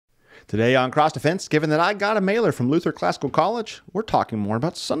Today on Cross Defense, given that I got a mailer from Luther Classical College, we're talking more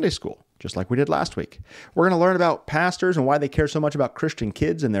about Sunday school, just like we did last week. We're going to learn about pastors and why they care so much about Christian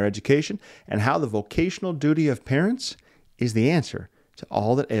kids and their education, and how the vocational duty of parents is the answer to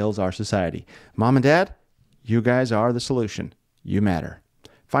all that ails our society. Mom and Dad, you guys are the solution. You matter.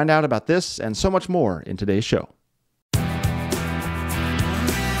 Find out about this and so much more in today's show.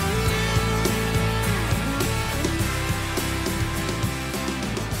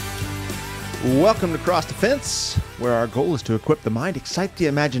 Welcome to Cross Defense, where our goal is to equip the mind, excite the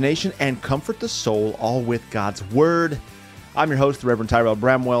imagination, and comfort the soul, all with God's Word. I'm your host, the Rev Tyrel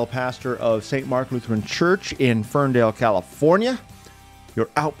Bramwell, pastor of St. Mark Lutheran Church in Ferndale, California, your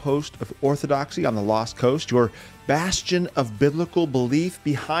outpost of orthodoxy on the Lost Coast, your bastion of biblical belief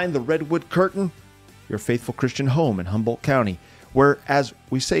behind the redwood curtain, your faithful Christian home in Humboldt County, where, as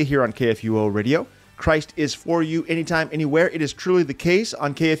we say here on KFUO Radio, Christ is for you anytime, anywhere. It is truly the case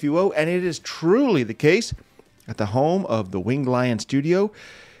on KFUO, and it is truly the case at the home of the Winged Lion Studio,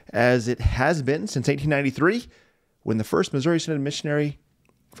 as it has been since 1893, when the first Missouri Synod missionary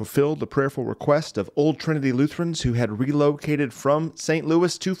fulfilled the prayerful request of Old Trinity Lutherans who had relocated from St.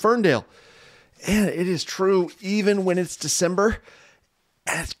 Louis to Ferndale. And it is true even when it's December,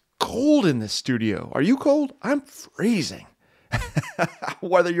 and it's cold in this studio. Are you cold? I'm freezing.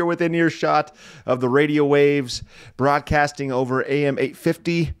 Whether you're within earshot of the radio waves broadcasting over AM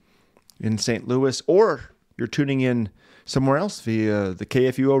 850 in St. Louis, or you're tuning in somewhere else via the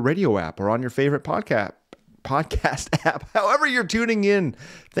KFUO radio app or on your favorite podcast app, however you're tuning in,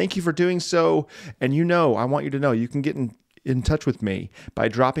 thank you for doing so. And I want you to know you can get in touch with me by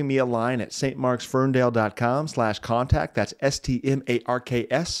dropping me a line at stmarksferndale.com/contact. That's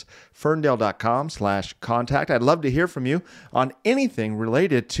STMARKS, ferndale.com/contact. I'd love to hear from you on anything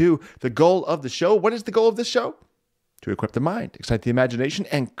related to the goal of the show. What is the goal of this show? To equip the mind, excite the imagination,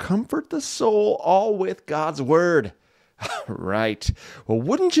 and comfort the soul, all with God's Word. Right. Well,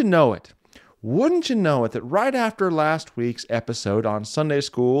 wouldn't you know it? Wouldn't you know it that right after last week's episode on Sunday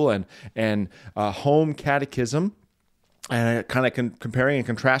school and home catechism, and kind of comparing and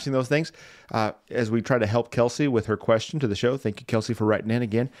contrasting those things as we try to help Kelsey with her question to the show. Thank you, Kelsey, for writing in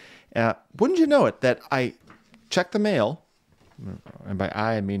again. Wouldn't you know it that I check the mail, and by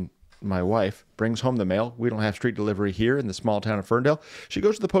I mean my wife brings home the mail. We don't have street delivery here in the small town of Ferndale. She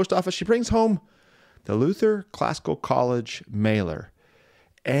goes to the post office. She brings home the Luther Classical College mailer.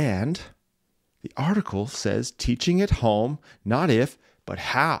 And the article says, Teaching at Home, Not If, But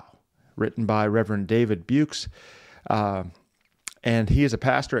How, written by Reverend David Bukes. And he is a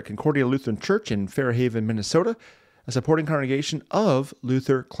pastor at Concordia Lutheran Church in Fairhaven, Minnesota, a supporting congregation of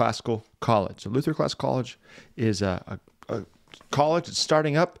Luther Classical College. So Luther Classical College is a college that's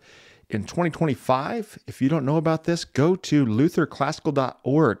starting up in 2025. If you don't know about this, go to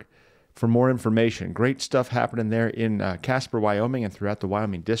lutherclassical.org for more information. Great stuff happening there in Casper, Wyoming, and throughout the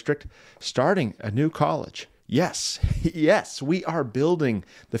Wyoming district, starting a new college. Yes, we are building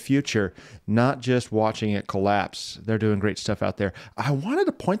the future, not just watching it collapse. They're doing great stuff out there. I wanted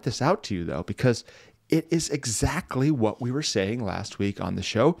to point this out to you, though, because it is exactly what we were saying last week on the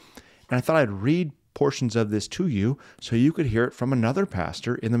show. And I thought I'd read portions of this to you so you could hear it from another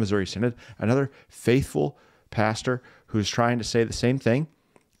pastor in the Missouri Synod, another faithful pastor who's trying to say the same thing,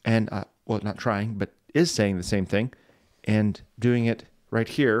 and, not trying, but is saying the same thing, and doing it right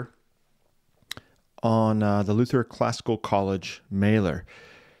here on the Luther Classical College mailer.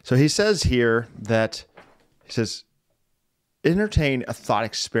 So he says here that, entertain a thought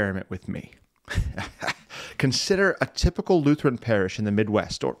experiment with me. Consider a typical Lutheran parish in the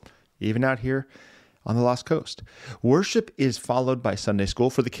Midwest, or even out here on the Lost Coast. Worship is followed by Sunday school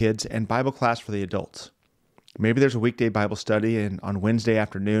for the kids and Bible class for the adults. Maybe there's a weekday Bible study, and on Wednesday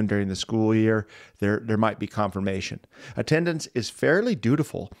afternoon during the school year, there might be confirmation. Attendance is fairly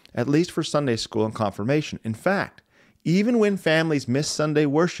dutiful, at least for Sunday school and confirmation. In fact, even when families miss Sunday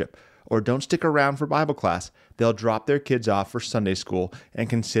worship or don't stick around for Bible class, they'll drop their kids off for Sunday school and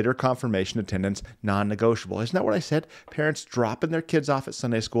consider confirmation attendance non-negotiable. Isn't that what I said? Parents dropping their kids off at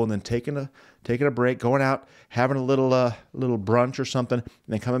Sunday school and then taking a break, going out, having a little brunch or something, and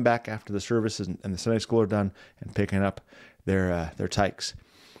then coming back after the services and the Sunday school are done and picking up their tykes.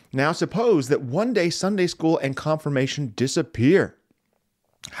 Now, suppose that one day Sunday school and confirmation disappear.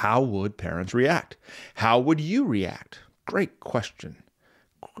 How would parents react? How would you react? Great question.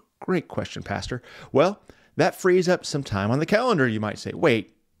 Great question, Pastor. Well, that frees up some time on the calendar. You might say,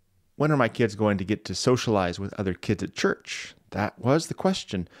 wait, when are my kids going to get to socialize with other kids at church? That was the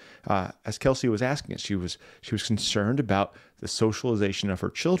question. As Kelsey was asking it, she was concerned about the socialization of her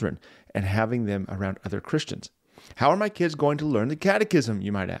children and having them around other Christians. How are my kids going to learn the catechism,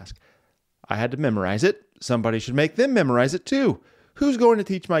 you might ask? I had to memorize it. Somebody should make them memorize it too. Who's going to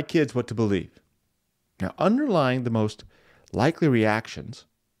teach my kids what to believe? Now, underlying the most likely reactions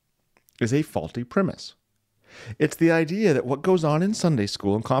is a faulty premise. It's the idea that what goes on in Sunday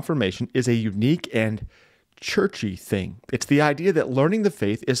school and confirmation is a unique and churchy thing. It's the idea that learning the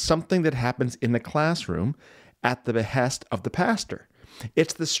faith is something that happens in the classroom at the behest of the pastor.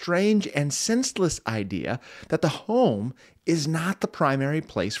 It's the strange and senseless idea that the home is not the primary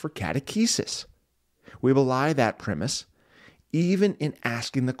place for catechesis. We belie that premise, even in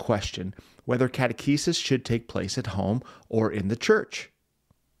asking the question whether catechesis should take place at home or in the church.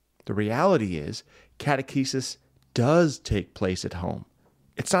 The reality is, catechesis does take place at home.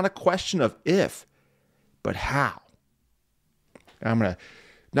 It's not a question of if, but how. I'm going to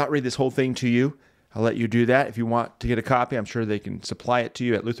not read this whole thing to you. I'll let you do that. If you want to get a copy, I'm sure they can supply it to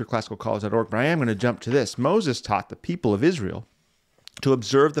you at lutherclassicalcollege.org. But I am going to jump to this. Moses taught the people of Israel to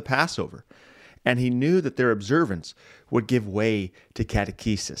observe the Passover, and he knew that their observance would give way to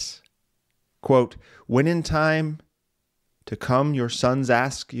catechesis. Quote, "When in time to come your sons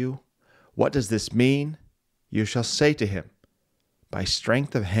ask you, 'What does this mean?' you shall say to him, 'By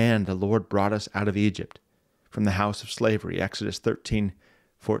strength of hand the Lord brought us out of Egypt, from the house of slavery,'" Exodus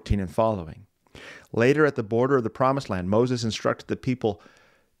 13:14 and following. Later, at the border of the Promised Land, Moses instructed the people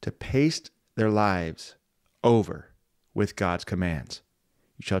to paste their lives over with God's commands.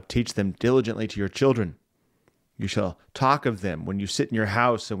 "You shall teach them diligently to your children. You shall talk of them when you sit in your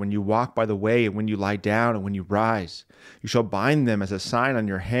house and when you walk by the way and when you lie down and when you rise. You shall bind them as a sign on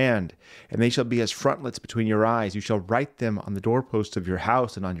your hand, and they shall be as frontlets between your eyes. You shall write them on the doorposts of your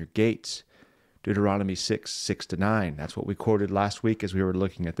house and on your gates." Deuteronomy 6:6-9. That's what we quoted last week as we were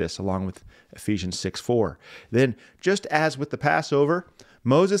looking at this, along with Ephesians 6:4. Then, just as with the Passover,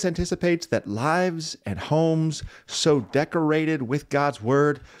 Moses anticipates that lives and homes so decorated with God's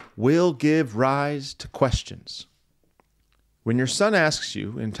word will give rise to questions. When your son asks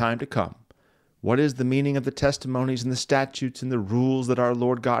you in time to come, "What is the meaning of the testimonies and the statutes and the rules that our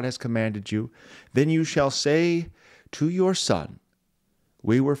Lord God has commanded you?" then you shall say to your son,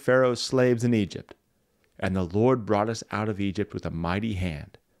 "We were Pharaoh's slaves in Egypt, and the Lord brought us out of Egypt with a mighty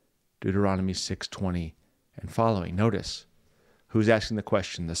hand." Deuteronomy 6:20 and following. Notice, who's asking the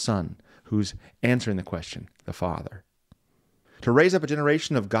question? The son. Who's answering the question? The father. To raise up a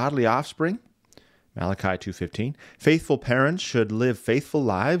generation of godly offspring, Malachi 2:15, faithful parents should live faithful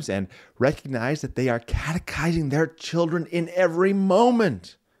lives and recognize that they are catechizing their children in every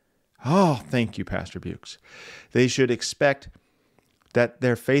moment. Oh, thank you, Pastor Bukes. They should expect that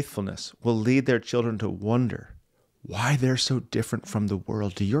their faithfulness will lead their children to wonder why they're so different from the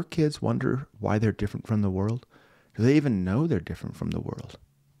world. Do your kids wonder why they're different from the world? Do they even know they're different from the world?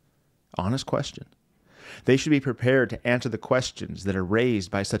 Honest question. They should be prepared to answer the questions that are raised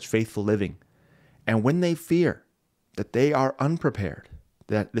by such faithful living. And when they fear that they are unprepared,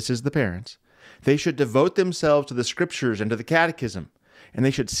 that this is the parents, they should devote themselves to the scriptures and to the catechism, and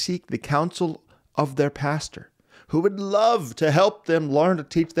they should seek the counsel of their pastor, who would love to help them learn to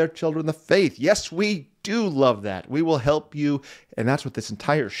teach their children the faith. Yes, we do love that. We will help you, and that's what this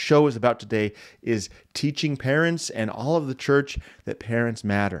entire show is about today, is teaching parents and all of the church that parents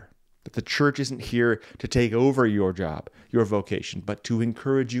matter, that the church isn't here to take over your job, your vocation, but to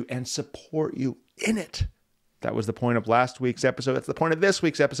encourage you and support you in it. That was the point of last week's episode. That's the point of this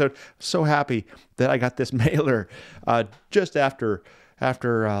week's episode. I'm so happy that I got this mailer just after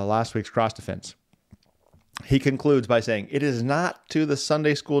last week's cross defense. He concludes by saying, "It is not to the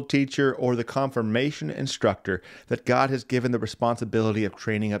Sunday school teacher or the confirmation instructor that God has given the responsibility of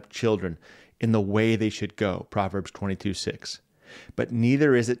training up children in the way they should go," Proverbs 22:6. "But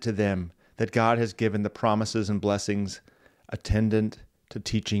neither is it to them that God has given the promises and blessings attendant to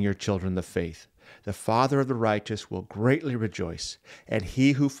teaching your children the faith. The father of the righteous will greatly rejoice, and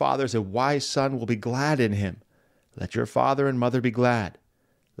he who fathers a wise son will be glad in him. Let your father and mother be glad.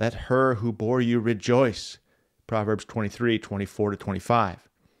 Let her who bore you rejoice." Proverbs 23:24-25.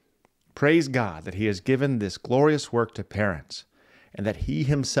 Praise God that he has given this glorious work to parents, and that he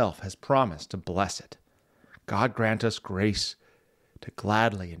himself has promised to bless it. God grant us grace to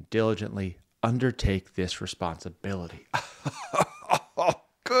gladly and diligently undertake this responsibility.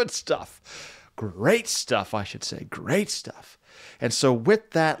 Good stuff. Great stuff, I should say. Great stuff. And so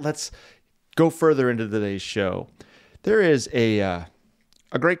with that, let's go further into today's show. There is a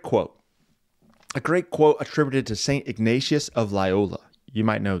great quote. A great quote attributed to St. Ignatius of Loyola. You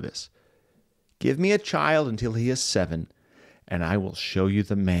might know this. "Give me a child until he is 7, and I will show you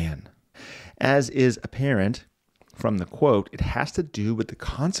the man." As is apparent from the quote, it has to do with the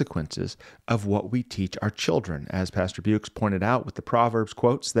consequences of what we teach our children. As Pastor Bukes pointed out with the Proverbs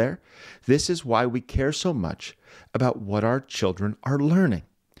quotes there, this is why we care so much about what our children are learning.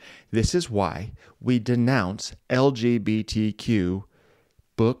 This is why we denounce LGBTQ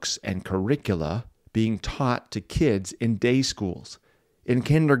books and curricula being taught to kids in day schools, in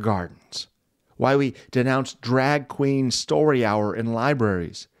kindergartens. Why we denounce drag queen story hour in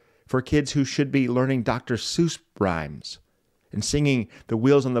libraries for kids who should be learning Dr. Seuss rhymes and singing The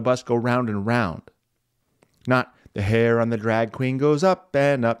Wheels on the Bus Go Round and Round. Not the hair on the drag queen goes up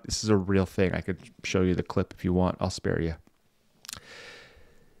and up. This is a real thing. I could show you the clip if you want. I'll spare you.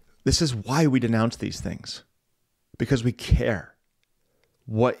 This is why we denounce these things, because we care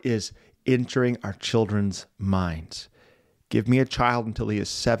what is entering our children's minds. Give me a child until he is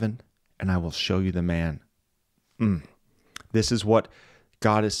 7, and I will show you the man. This is what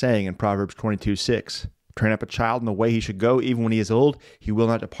God is saying in Proverbs 22:6. Train up a child in the way he should go, even when he is old, he will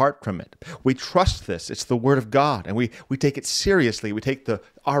not depart from it. We trust this. It's the word of God, and we take it seriously. We take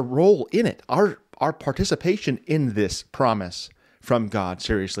our role in it, our participation in this promise from God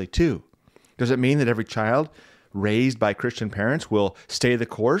seriously too. Does it mean that every child raised by Christian parents will stay the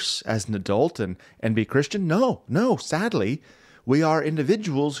course as an adult and be Christian? No. Sadly, we are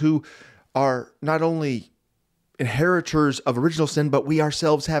individuals who are not only inheritors of original sin, but we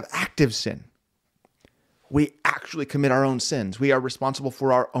ourselves have active sin. We actually commit our own sins. We are responsible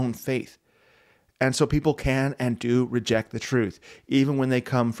for our own faith. And so people can and do reject the truth, even when they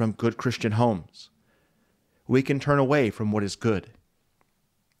come from good Christian homes. We can turn away from what is good.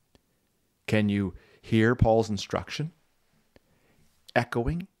 Can you hear Paul's instruction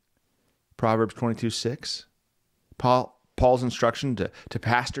echoing Proverbs 22:6? Paul's instruction to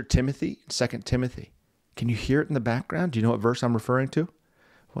Pastor Timothy in 2 Timothy. Can you hear it in the background? Do you know what verse I'm referring to?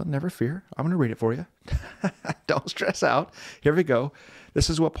 Well, never fear. I'm going to read it for you. Don't stress out. Here we go. This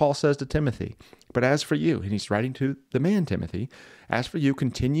is what Paul says to Timothy. But as for you, and he's writing to the man Timothy, as for you,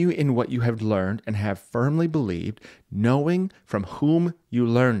 continue in what you have learned and have firmly believed, knowing from whom you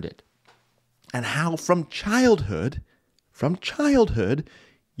learned it, and how from childhood,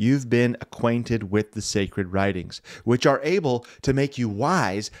 you've been acquainted with the sacred writings, which are able to make you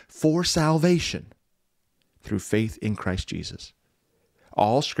wise for salvation through faith in Christ Jesus.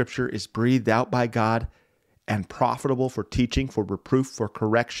 All Scripture is breathed out by God and profitable for teaching, for reproof, for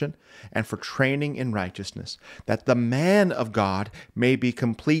correction, and for training in righteousness, that the man of God may be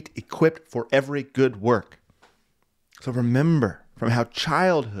complete, equipped for every good work. So remember, from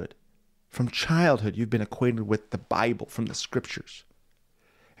childhood, you've been acquainted with the Bible, from the Scriptures,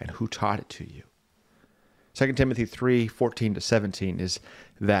 and who taught it to you. 2 Timothy 3:14-17 is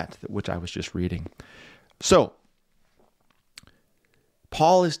that which I was just reading. So,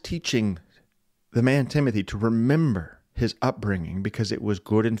 Paul is teaching the man Timothy to remember his upbringing because it was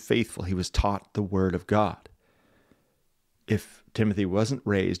good and faithful. He was taught the Word of God. If Timothy wasn't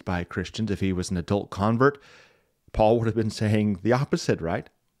raised by Christians, if he was an adult convert, Paul would have been saying the opposite, right?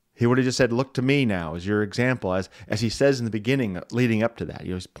 He would have just said, look to me now as your example, as he says in the beginning, leading up to that.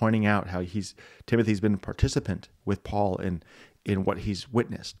 He's pointing out how Timothy's been a participant with Paul in what he's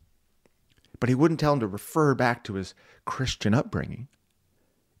witnessed. But he wouldn't tell him to refer back to his Christian upbringing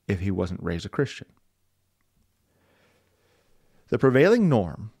if he wasn't raised a Christian. The prevailing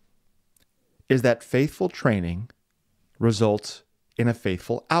norm is that faithful training results in a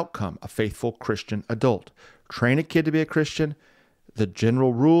faithful outcome, a faithful Christian adult. Train a kid to be a Christian. The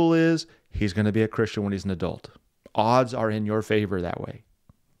general rule is he's going to be a Christian when he's an adult. Odds are in your favor that way.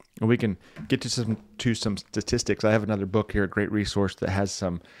 And we can get to some statistics. I have another book here, a great resource that has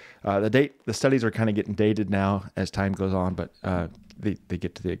some. The studies are kind of getting dated now as time goes on, but they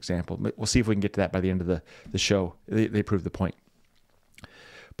get to the example. We'll see if we can get to that by the end of the show. They prove the point.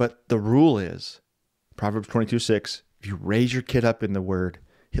 But the rule is, Proverbs 22:6, if you raise your kid up in the Word,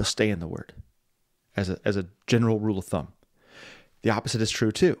 he'll stay in the Word, as a general rule of thumb. The opposite is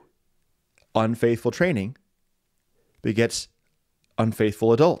true too. Unfaithful training begets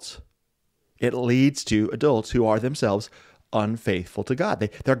unfaithful adults. It leads to adults who are themselves unfaithful to God.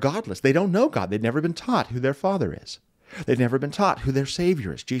 They're godless. They don't know God. They've never been taught who their Father is. They've never been taught who their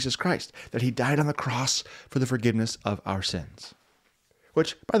Savior is, Jesus Christ, that He died on the cross for the forgiveness of our sins.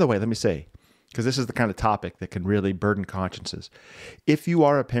 Which, by the way, let me say, because this is the kind of topic that can really burden consciences. If you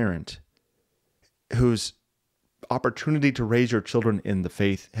are a parent whose opportunity to raise your children in the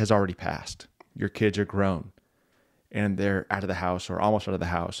faith has already passed, your kids are grown, and they're out of the house or almost out of the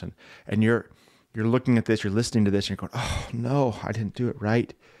house, and you're looking at this, you're listening to this, and you're going, oh, no, I didn't do it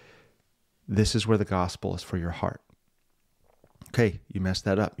right. This is where the gospel is for your heart. Okay, you messed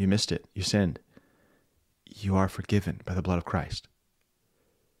that up. You missed it. You sinned. you are forgiven by the blood of Christ.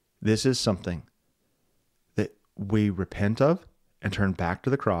 This is something that we repent of and turn back to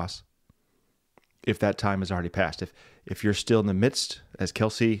the cross if that time has already passed. If you're still in the midst, as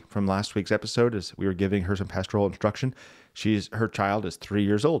Kelsey from last week's episode, as we were giving her some pastoral instruction, her child is 3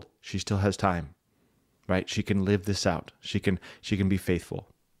 years old. She still has time, right? She can live this out. She can be faithful.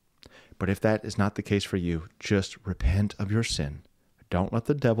 But if that is not the case for you, just repent of your sin. Don't let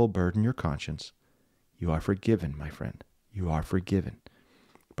the devil burden your conscience. You are forgiven, my friend. You are forgiven.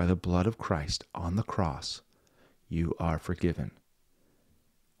 By the blood of Christ on the cross, you are forgiven.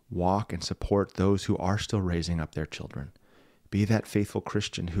 Walk and support those who are still raising up their children. Be that faithful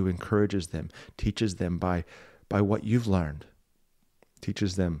Christian who encourages them, teaches them by what you've learned,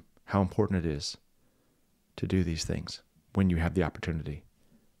 teaches them how important it is to do these things when you have the opportunity.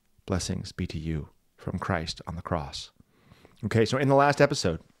 Blessings be to you from Christ on the cross. Okay, so in the last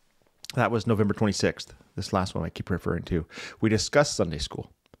episode, that was November 26th, this last one I keep referring to, we discussed Sunday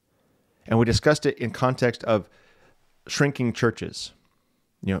school. And we discussed it in context of shrinking churches,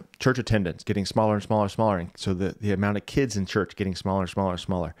 church attendance getting smaller and smaller and smaller. And so the amount of kids in church getting smaller and smaller and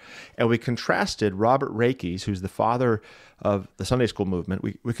smaller. And we contrasted Robert Rakes, who's the father of the Sunday school movement.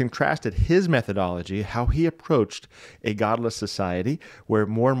 We contrasted his methodology, how he approached a godless society where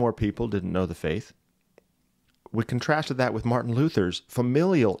more and more people didn't know the faith. We contrasted that with Martin Luther's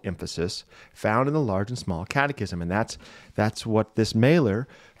familial emphasis found in the large and small catechism. And that's what this mailer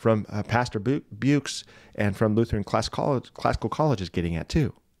from Pastor Bukes and from Lutheran Classical College is getting at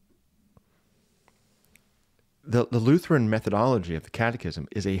too. The Lutheran methodology of the catechism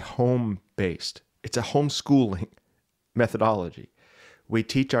is a home-based, it's a homeschooling methodology. We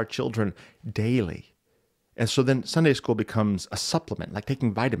teach our children daily. And so then Sunday school becomes a supplement, like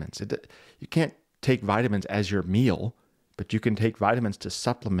taking vitamins. You can't take vitamins as your meal, but you can take vitamins to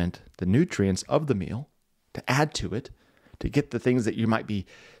supplement the nutrients of the meal, to add to it, to get the things that you might be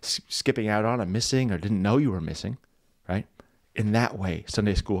skipping out on or missing or didn't know you were missing, right? In that way,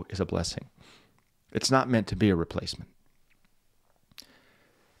 Sunday school is a blessing. It's not meant to be a replacement.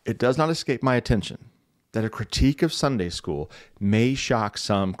 It does not escape my attention that a critique of Sunday school may shock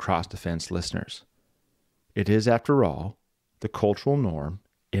some cross-defense listeners. It is, after all, the cultural norm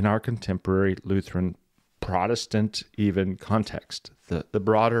in our contemporary Lutheran Protestant even context, the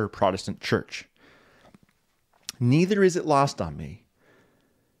broader Protestant church. Neither is it lost on me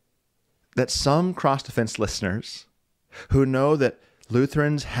that some cross-defense listeners who know that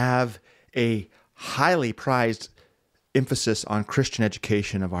Lutherans have a highly prized emphasis on Christian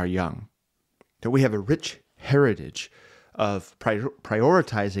education of our young, that we have a rich heritage of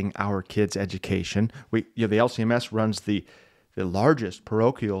prioritizing our kids' education. The LCMS runs the largest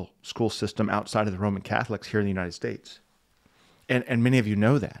parochial school system outside of the Roman Catholics here in the United States. And many of you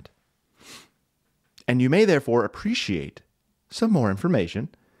know that. And you may therefore appreciate some more information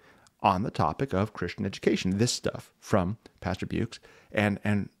on the topic of Christian education, this stuff from Pastor Bukes and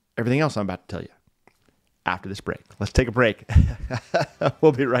everything else I'm about to tell you after this break. Let's take a break.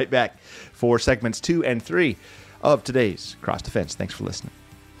 We'll be right back for segments 2 and 3 of today's Cross Defense. Thanks for listening.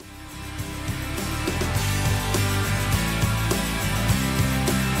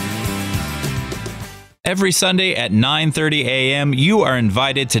 Every Sunday at 9:30 a.m., you are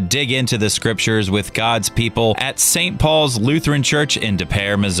invited to dig into the Scriptures with God's people at St. Paul's Lutheran Church in De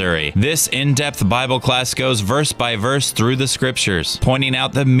Pere, Missouri. This in-depth Bible class goes verse by verse through the Scriptures, pointing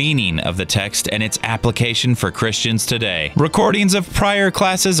out the meaning of the text and its application for Christians today. Recordings of prior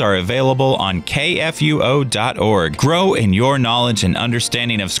classes are available on kfuo.org. Grow in your knowledge and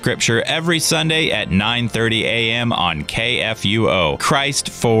understanding of Scripture every Sunday at 9:30 a.m. on KFUO. Christ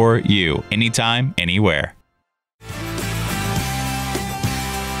for you, anytime, anywhere.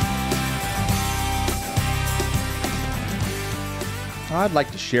 I'd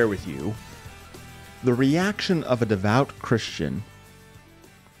like to share with you the reaction of a devout Christian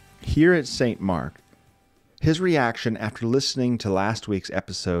here at St. Mark, his reaction after listening to last week's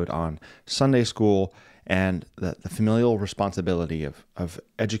episode on Sunday school and the familial responsibility of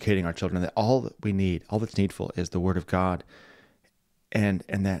educating our children, that all that we need, all that's needful is the Word of God, and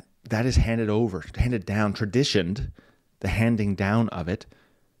that is handed down, traditioned, the handing down of it,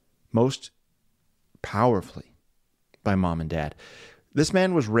 most powerfully by mom and dad. This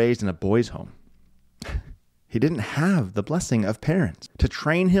man was raised in a boys' home. He didn't have the blessing of parents to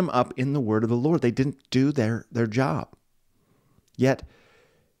train him up in the word of the Lord. They didn't do their job. Yet,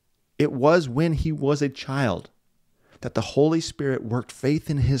 it was when he was a child that the Holy Spirit worked faith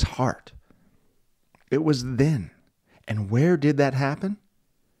in his heart. It was then. And where did that happen?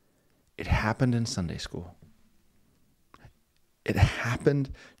 It happened in Sunday school. It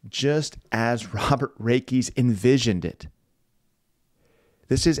happened just as Robert Rakes envisioned it.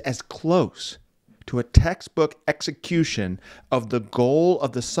 This is as close to a textbook execution of the goal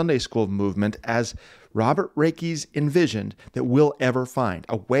of the Sunday school movement as Robert Rakes envisioned that we'll ever find.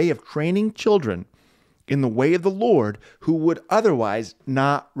 A way of training children in the way of the Lord who would otherwise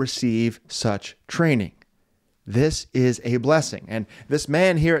not receive such training. This is a blessing. And this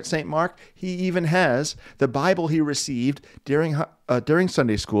man here at St. Mark, he even has the Bible he received during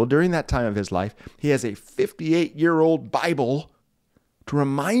Sunday school, during that time of his life. He has a 58-year-old Bible to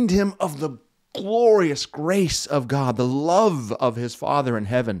remind him of the glorious grace of God, the love of his Father in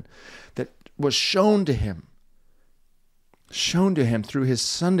heaven that was shown to him through his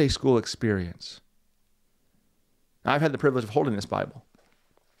Sunday school experience. I've had the privilege of holding this Bible.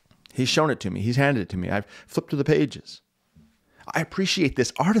 He's shown it to me. He's handed it to me. I've flipped through the pages. I appreciate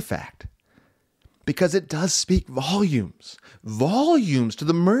this artifact because it does speak volumes to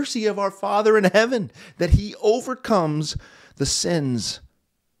the mercy of our Father in heaven, that he overcomes the sins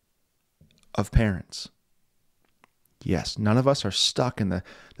of parents. Yes, none of us are stuck in the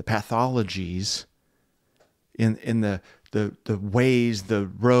pathologies, in the ways, the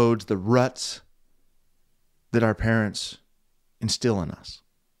roads, the ruts that our parents instill in us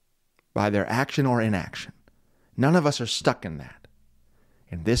by their action or inaction. None of us are stuck in that.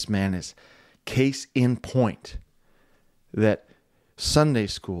 And this man is case in point that Sunday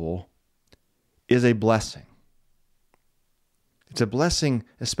school is a blessing. It's a blessing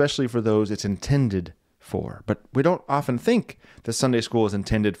especially for those it's intended for. But we don't often think that Sunday school is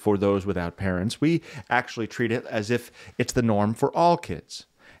intended for those without parents. We actually treat it as if it's the norm for all kids,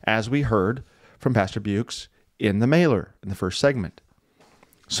 as we heard from Pastor Bukes in the mailer in the first segment.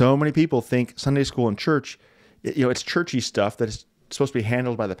 So many people think Sunday school and church, it's churchy stuff that is supposed to be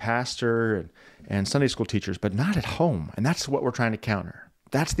handled by the pastor and Sunday school teachers, but not at home. And that's what we're trying to counter.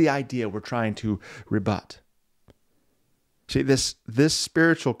 That's the idea we're trying to rebut. See, this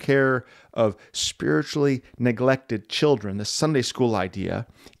spiritual care of spiritually neglected children, the Sunday school idea,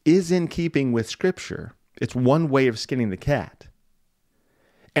 is in keeping with Scripture. It's one way of skinning the cat.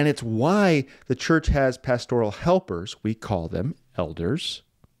 And it's why the church has pastoral helpers, we call them elders,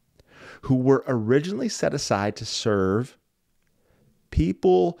 who were originally set aside to serve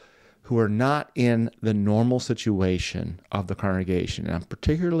people who are not in the normal situation of the congregation. And I'm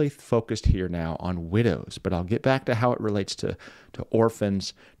particularly focused here now on widows, but I'll get back to how it relates to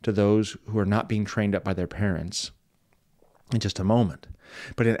orphans, to those who are not being trained up by their parents in just a moment.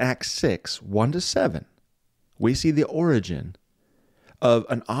 But in Acts 6, 1-7, we see the origin of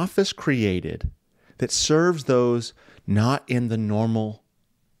an office created that serves those not in the normal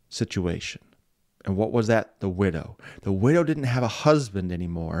situation. And what was that? The widow. The widow didn't have a husband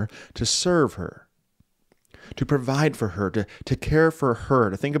anymore to serve her, to provide for her, to care for her,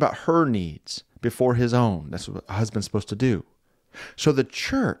 to think about her needs before his own. That's what a husband's supposed to do. So the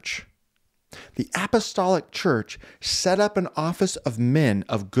church, the apostolic church, set up an office of men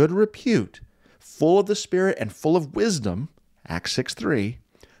of good repute, full of the Spirit and full of wisdom, Acts 6:3,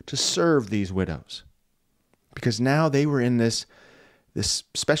 to serve these widows. Because now they were in this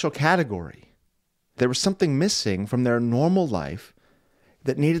special category. There was something missing from their normal life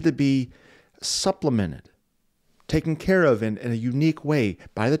that needed to be supplemented, taken care of in a unique way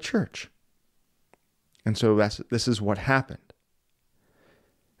by the church. And so this is what happened.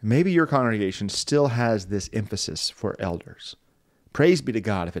 Maybe your congregation still has this emphasis for elders. Praise be to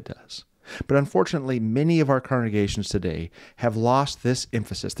God if it does. But unfortunately, many of our congregations today have lost this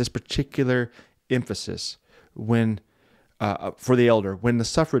emphasis, this particular emphasis for the elder, when the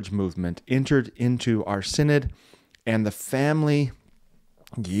suffrage movement entered into our synod, and the family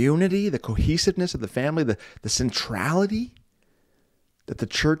unity, the cohesiveness of the family, the centrality that the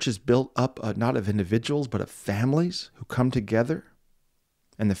church is built up not of individuals, but of families who come together,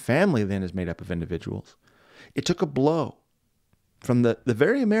 and the family then is made up of individuals. It took a blow from the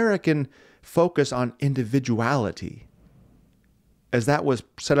very American focus on individuality, as that was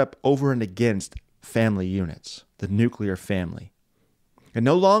set up over and against family units, the nuclear family. And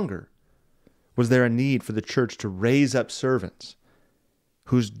no longer was there a need for the church to raise up servants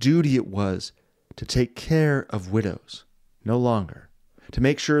whose duty it was to take care of widows. No longer. To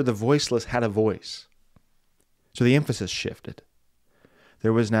make sure the voiceless had a voice. So the emphasis shifted.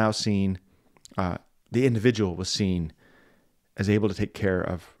 There was now seen, the individual was seen as able to take care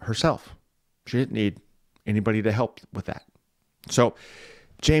of herself. She didn't need anybody to help with that. So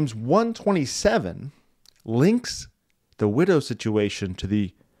James 1:27 links the widow situation to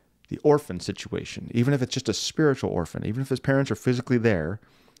the orphan situation, even if it's just a spiritual orphan, even if his parents are physically there,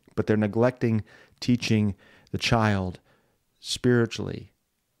 but they're neglecting teaching the child spiritually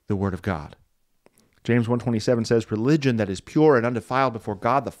the Word of God. James 1:27 says, religion that is pure and undefiled before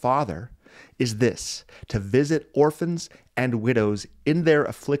God the Father is this, to visit orphans and widows in their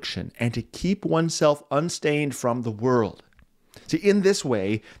affliction and to keep oneself unstained from the world. See, in this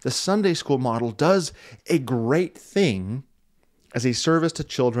way, the Sunday school model does a great thing as a service to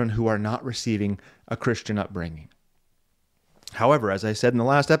children who are not receiving a Christian upbringing. However, as I said in the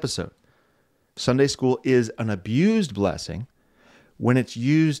last episode, Sunday school is an abused blessing when it's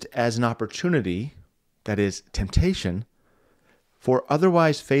used as an opportunity, that is, temptation, for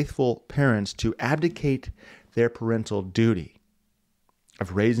otherwise faithful parents to abdicate their parental duty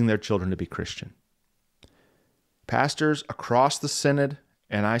of raising their children to be Christian. Pastors across the synod,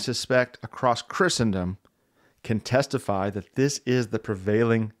 and I suspect across Christendom, can testify that this is the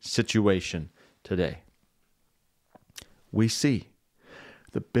prevailing situation today. We see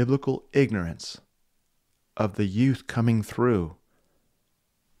the biblical ignorance of the youth coming through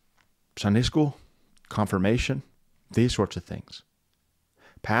Sunday school, confirmation, these sorts of things.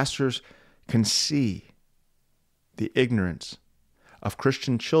 Pastors can see the ignorance of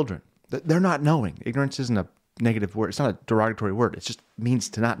Christian children. They're not knowing. Ignorance isn't a negative word. It's not a derogatory word. It just means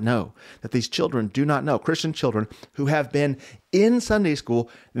to not know. That these children do not know. Christian children who have been in Sunday school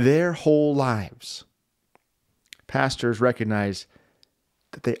their whole lives. Pastors recognize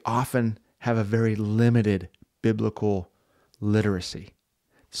that they often have a very limited biblical literacy.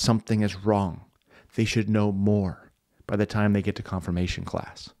 Something is wrong. They should know more by the time they get to confirmation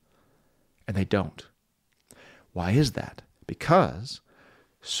class. And they don't. Why is that? Because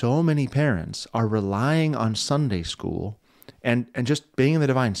so many parents are relying on Sunday school and just being in the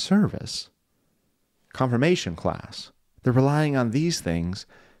divine service, confirmation class. They're relying on these things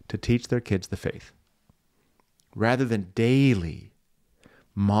to teach their kids the faith, rather than daily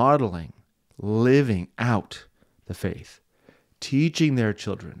modeling, living out the faith, teaching their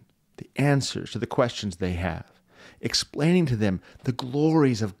children the answers to the questions they have, explaining to them the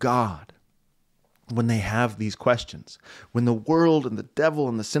glories of God when they have these questions, when the world and the devil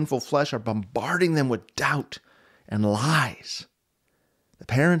and the sinful flesh are bombarding them with doubt and lies. The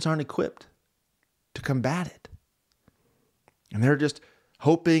parents aren't equipped to combat it. And they're just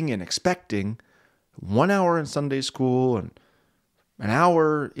hoping and expecting 1 hour in Sunday school and an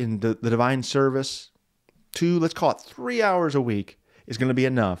hour in the divine service, 2, let's call it 3 hours a week, is going to be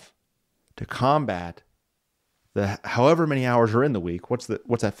enough to combat the however many hours are in the week. What's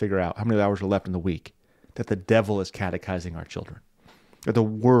that figure out? How many hours are left in the week that the devil is catechizing our children, that the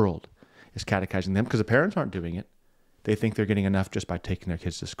world is catechizing them, because the parents aren't doing it. They think they're getting enough just by taking their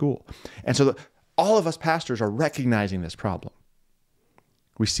kids to school. And so all of us pastors are recognizing this problem.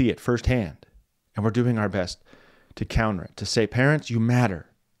 We see it firsthand, and we're doing our best to counter it, to say, parents, you matter.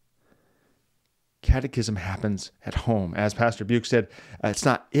 Catechism happens at home. As Pastor Buke said, it's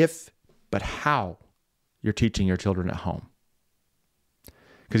not if, but how you're teaching your children at home.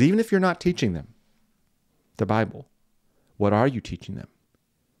 Because even if you're not teaching them the Bible, what are you teaching them?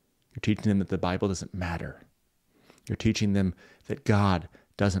 You're teaching them that the Bible doesn't matter. You're teaching them that God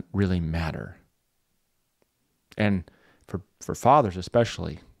doesn't really matter. And for fathers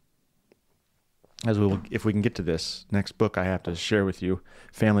especially, if we can get to this next book I have to share with you,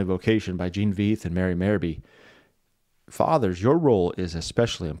 Family Vocation by Gene Veith and Mary Merby, fathers, your role is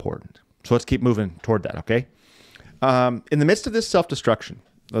especially important. So let's keep moving toward that, okay? In the midst of this self-destruction,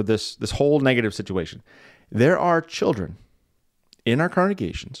 of this whole negative situation, there are children in our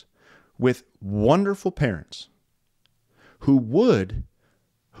congregations with wonderful parents who would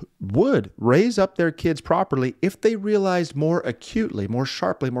raise up their kids properly if they realized more acutely, more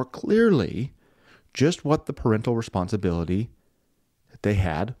sharply, more clearly just what the parental responsibility that they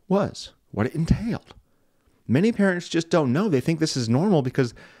had was, what it entailed. Many parents just don't know. They think this is normal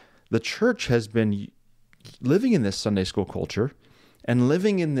because the church has been living in this Sunday school culture and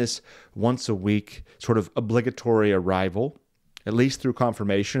living in this once a week sort of obligatory arrival, at least through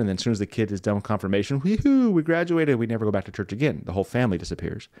confirmation. And then as soon as the kid is done with confirmation, whee-hoo, we graduated, we never go back to church again. The whole family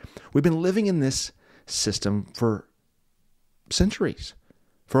disappears. We've been living in this system for centuries,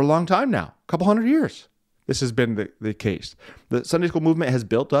 for a long time now, a couple hundred years. This has been the case. The Sunday school movement has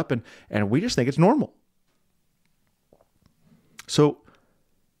built up and we just think it's normal. So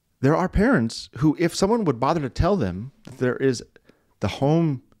there are parents who, if someone would bother to tell them that there is the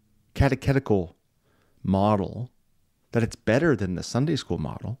home catechetical model, that it's better than the Sunday school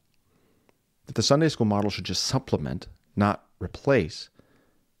model, that the Sunday school model should just supplement, not replace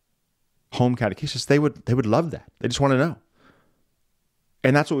home catechesis, they would love that. They just want to know.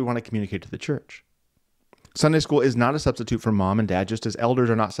 And that's what we want to communicate to the church. Sunday school is not a substitute for mom and dad, just as elders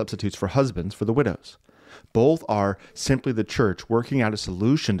are not substitutes for husbands for the widows. Both are simply the church working out a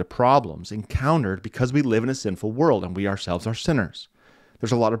solution to problems encountered because we live in a sinful world and we ourselves are sinners.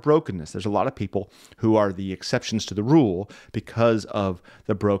 There's a lot of brokenness. There's a lot of people who are the exceptions to the rule because of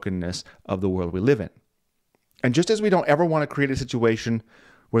the brokenness of the world we live in. And just as we don't ever want to create a situation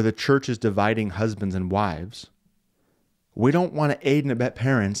where the church is dividing husbands and wives, we don't want to aid and abet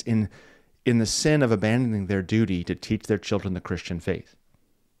parents in the sin of abandoning their duty to teach their children the Christian faith.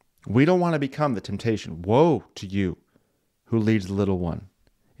 We don't want to become the temptation. Woe to you who leads the little one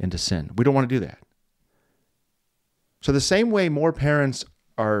into sin. We don't want to do that. So the same way more parents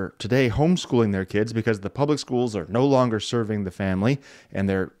are today homeschooling their kids because the public schools are no longer serving the family and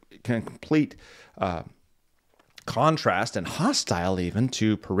they're complete contrast and hostile even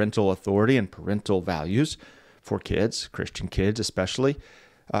to parental authority and parental values for kids, Christian kids especially.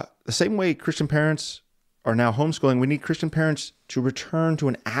 The same way Christian parents are now homeschooling, we need Christian parents to return to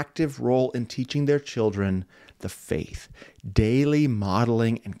an active role in teaching their children the faith, daily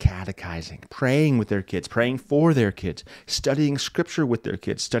modeling and catechizing, praying with their kids, praying for their kids, studying Scripture with their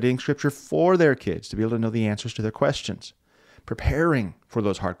kids, studying Scripture for their kids to be able to know the answers to their questions, preparing for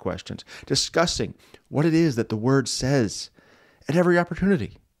those hard questions, discussing what it is that the Word says at every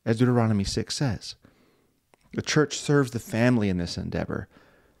opportunity, as Deuteronomy 6 says. The church serves the family in this endeavor.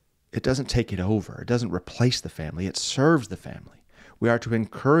 It doesn't take it over. It doesn't replace the family. It serves the family. We are to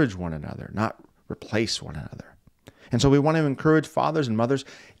encourage one another, not replace one another. And so we want to encourage fathers and mothers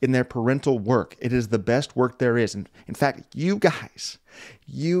in their parental work. It is the best work there is. And in fact, you guys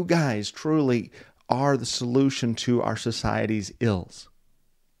truly are the solution to our society's ills.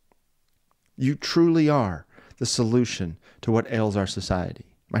 You truly are the solution to what ails our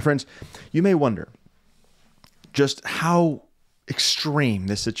society. My friends, you may wonder just how extreme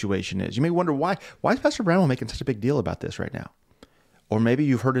this situation is. You may wonder why is Pastor Bramwell making such a big deal about this right now? Or maybe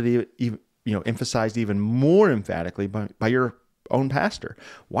you've heard it even, emphasized even more emphatically by your own pastor.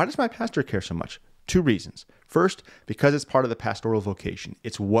 Why does my pastor care so much? 2 reasons. First, because it's part of the pastoral vocation.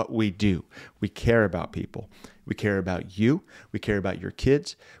 It's what we do. We care about people. We care about you. We care about your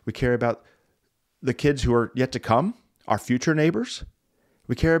kids. We care about the kids who are yet to come, our future neighbors.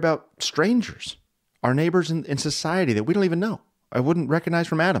 We care about strangers, our neighbors in society that we don't even know. I wouldn't recognize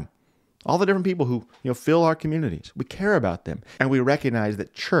from Adam. All the different people who fill our communities. We care about them. And we recognize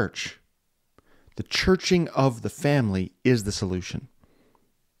that the churching of the family is the solution.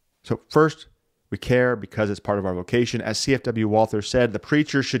 So first, we care because it's part of our vocation. As C.F.W. Walther said, the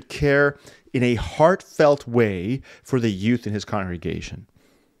preacher should care in a heartfelt way for the youth in his congregation.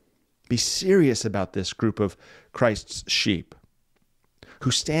 Be serious about this group of Christ's sheep who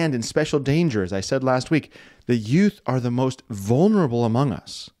stand in special danger. As I said last week, the youth are the most vulnerable among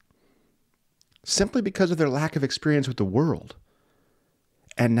us simply because of their lack of experience with the world.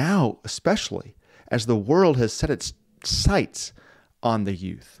 And now, especially, as the world has set its sights on the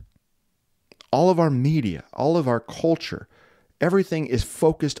youth. All of our media, all of our culture, everything is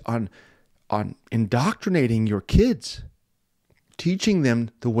focused on indoctrinating your kids, teaching them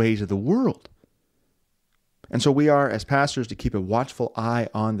the ways of the world. And so we are, as pastors, to keep a watchful eye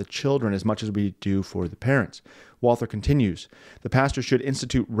on the children as much as we do for the parents. Walther continues, the pastor should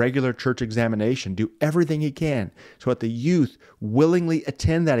institute regular church examination, do everything he can so that the youth willingly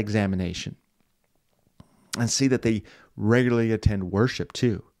attend that examination and see that they regularly attend worship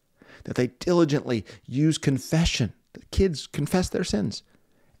too, that they diligently use confession, that kids confess their sins,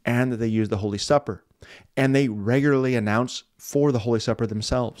 and that they use the Holy Supper, and they regularly announce for the Holy Supper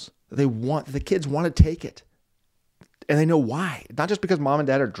themselves. The kids want to take it. And they know why. Not just because mom and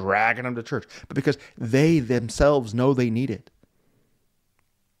dad are dragging them to church, but because they themselves know they need it.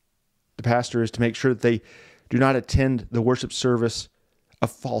 The pastor is to make sure that they do not attend the worship service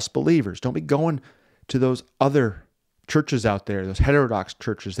of false believers. Don't be going to those other churches out there, those heterodox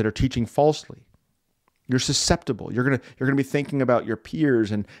churches that are teaching falsely. You're susceptible. You're gonna be thinking about your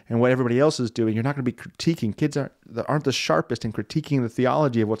peers and what everybody else is doing. You're not going to be critiquing. Kids aren't the sharpest in critiquing the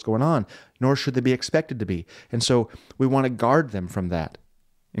theology of what's going on, nor should they be expected to be. And so we want to guard them from that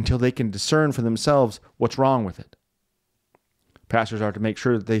until they can discern for themselves what's wrong with it. Pastors are to make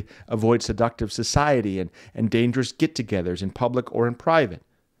sure that they avoid seductive society and dangerous get-togethers in public or in private.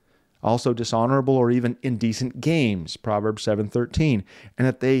 Also dishonorable or even indecent games, Proverbs 7:13, and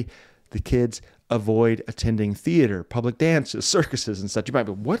that the kids avoid attending theater, public dances, circuses, and such. You might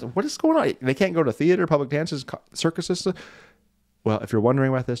be, what is going on? They can't go to theater, public dances, circuses? Well, if you're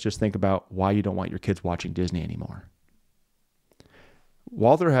wondering about this, just think about why you don't want your kids watching Disney anymore.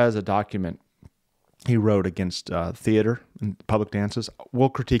 Walther has a document he wrote against theater and public dances. We'll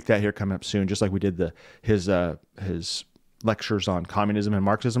critique that here coming up soon, just like we did his lectures on communism and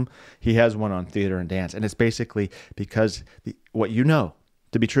Marxism. He has one on theater and dance. And it's basically because what you know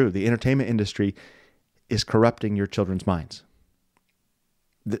to be true, the entertainment industry is corrupting your children's minds.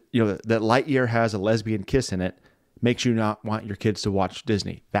 That Lightyear has a lesbian kiss in it makes you not want your kids to watch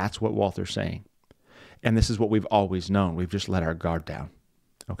Disney. That's what Walther's saying. And this is what we've always known. We've just let our guard down.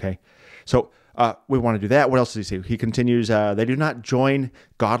 Okay? So we want to do that. What else does he say? He continues, they do not join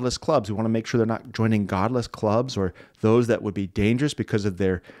godless clubs. We want to make sure they're not joining godless clubs or those that would be dangerous because of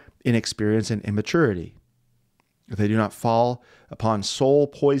their inexperience and immaturity. They do not fall upon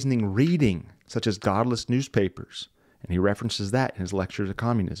soul-poisoning reading, such as godless newspapers. And he references that in his lectures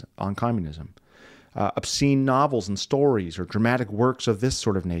on communism. Obscene novels and stories or dramatic works of this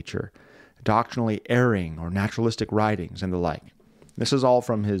sort of nature, doctrinally erring or naturalistic writings and the like. This is all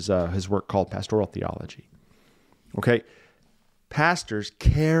from his work called Pastoral Theology. Okay, pastors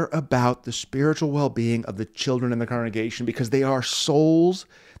care about the spiritual well-being of the children in the congregation because they are souls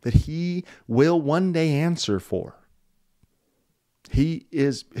that he will one day answer for. He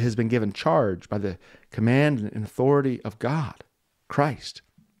has been given charge by the command and authority of God, Christ,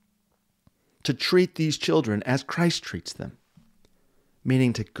 to treat these children as Christ treats them,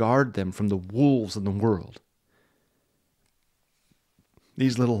 meaning to guard them from the wolves of the world.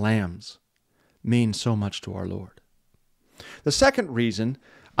 These little lambs mean so much to our Lord. The second reason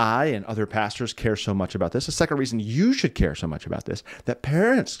I and other pastors care so much about this, the second reason you should care so much about this, that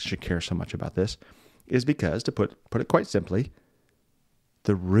parents should care so much about this, is because, to put it quite simply,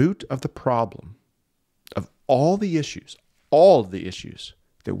 the root of the problem of all the issues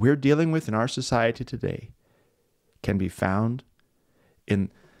that we're dealing with in our society today can be found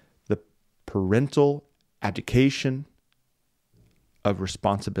in the parental abdication of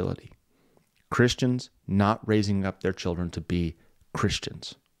responsibility. Christians not raising up their children to be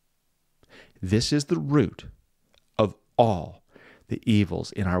Christians. This is the root of all the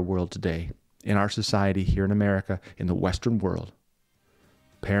evils in our world today, in our society here in America, in the Western world.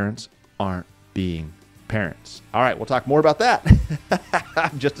 Parents aren't being parents. All right, we'll talk more about that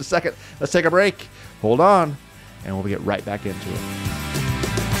in just a second. Let's take a break. Hold on, and we'll get right back into it.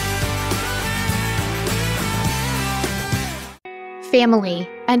 Family,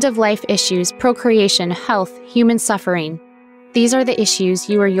 end-of-life issues, procreation, health, human suffering. These are the issues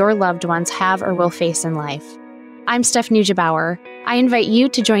you or your loved ones have or will face in life. I'm Steph Neugebauer. I invite you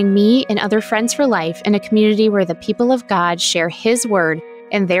to join me and other Friends for Life in a community where the people of God share His Word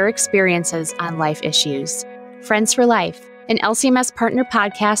and their experiences on life issues. Friends for Life, an LCMS partner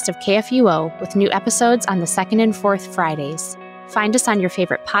podcast of KFUO with new episodes on the second and fourth Fridays. Find us on your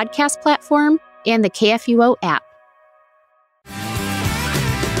favorite podcast platform and the KFUO app.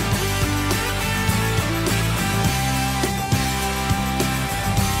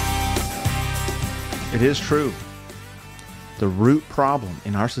 It is true. The root problem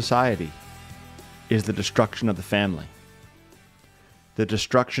in our society is the destruction of the family. The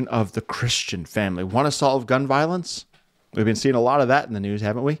destruction of the Christian family. Want to solve gun violence? We've been seeing a lot of that in the news,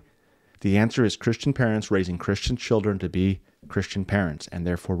 haven't we? The answer is Christian parents raising Christian children to be Christian parents and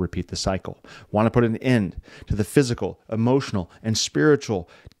therefore repeat the cycle. Want to put an end to the physical, emotional, and spiritual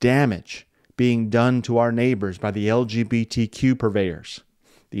damage being done to our neighbors by the LGBTQ purveyors.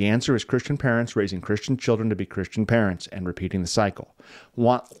 The answer is Christian parents raising Christian children to be Christian parents and repeating the cycle.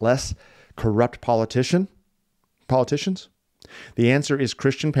 Want less corrupt politicians? The answer is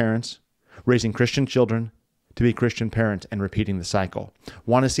Christian parents raising Christian children to be Christian parents and repeating the cycle.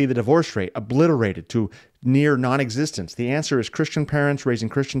 Want to see the divorce rate obliterated to near non-existence? The answer is Christian parents raising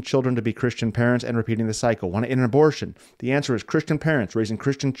Christian children to be Christian parents and repeating the cycle. Want to end abortion? The answer is Christian parents raising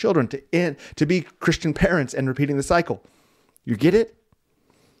Christian children to be Christian parents and repeating the cycle. You get it?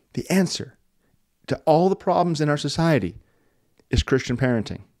 The answer to all the problems in our society is Christian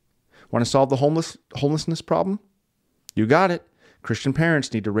parenting. Want to solve the homelessness problem? You got it. Christian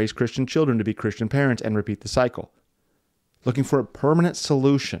parents need to raise Christian children to be Christian parents and repeat the cycle. Looking for a permanent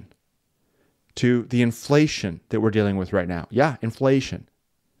solution to the inflation that we're dealing with right now. Yeah, inflation,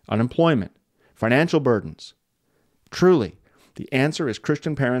 unemployment, financial burdens. Truly, the answer is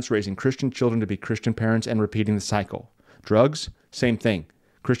Christian parents raising Christian children to be Christian parents and repeating the cycle. Drugs, same thing.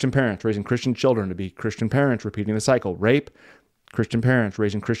 Christian parents raising Christian children to be Christian parents, repeating the cycle. Rape, Christian parents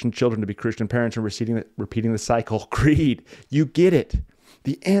raising Christian children to be Christian parents and repeating the cycle. Greed, you get it.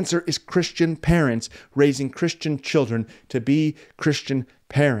 The answer is Christian parents raising Christian children to be Christian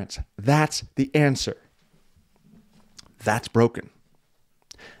parents. That's the answer. That's broken.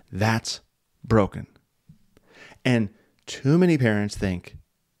 That's broken. And too many parents think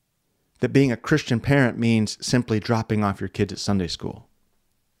that being a Christian parent means simply dropping off your kids at Sunday school.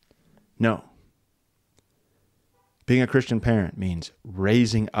 No. Being a Christian parent means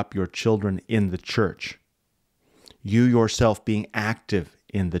raising up your children in the church. You yourself being active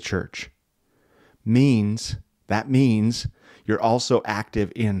in the church. That means you're also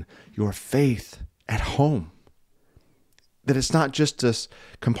active in your faith at home. That it's not just this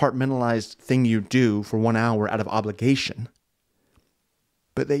compartmentalized thing you do for 1 hour out of obligation,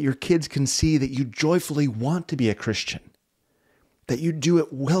 but that your kids can see that you joyfully want to be a Christian, that you do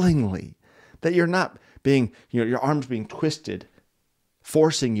it willingly, that you're not being, your arms being twisted,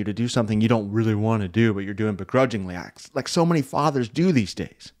 forcing you to do something you don't really want to do, but you're doing begrudgingly, like so many fathers do these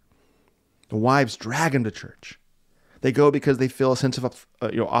days. The wives drag them to church. They go because they feel a sense of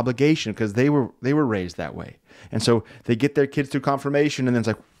obligation because they were raised that way. And so they get their kids through confirmation and then it's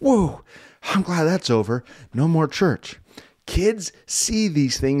like, whoa, I'm glad that's over. No more church. Kids see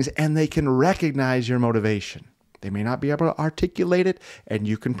these things and they can recognize your motivation. They may not be able to articulate it, and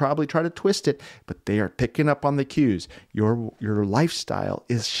you can probably try to twist it, but they are picking up on the cues. Your lifestyle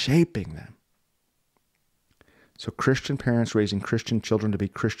is shaping them. So Christian parents raising Christian children to be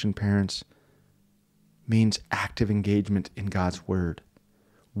Christian parents means active engagement in God's word.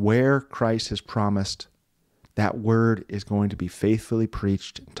 Where Christ has promised, that word is going to be faithfully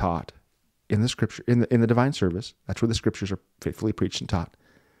preached and taught in the scripture, in the divine service. That's where the scriptures are faithfully preached and taught.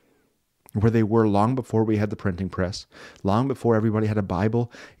 Where they were long before we had the printing press, long before everybody had a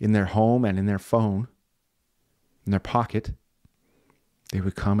Bible in their home and in their phone, in their pocket. They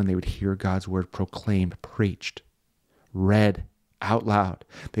would come and they would hear God's word proclaimed, preached, read out loud.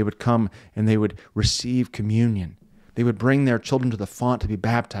 They would come and they would receive communion. They would bring their children to the font to be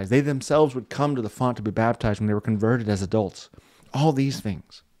baptized. They themselves would come to the font to be baptized when they were converted as adults. All these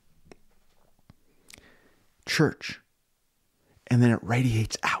things. Church. And then it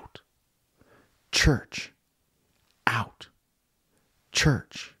radiates out. Church, out.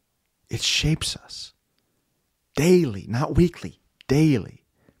 Church. It shapes us. Daily, not weekly, daily.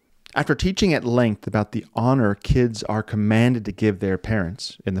 After teaching at length about the honor kids are commanded to give their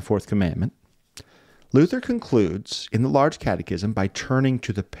parents in the fourth commandment, Luther concludes in the Large Catechism by turning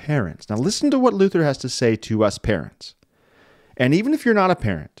to the parents. Now listen to what Luther has to say to us parents. And even if you're not a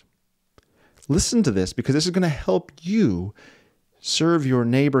parent, listen to this because this is going to help you serve your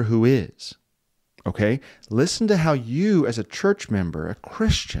neighbor who is. Okay? Listen to how you, as a church member, a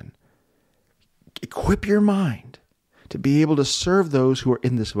Christian, equip your mind to be able to serve those who are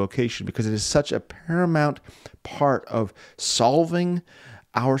in this vocation because it is such a paramount part of solving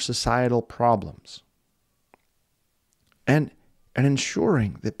our societal problems and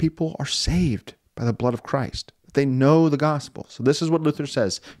ensuring that people are saved by the blood of Christ, that they know the gospel. So this is what Luther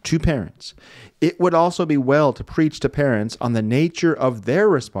says to parents. It would also be well to preach to parents on the nature of their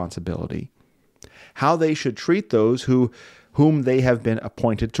responsibility, how they should treat those whom they have been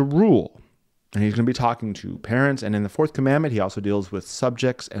appointed to rule. And he's going to be talking to parents. And in the fourth commandment, he also deals with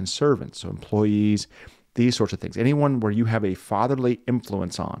subjects and servants, so employees, these sorts of things. Anyone where you have a fatherly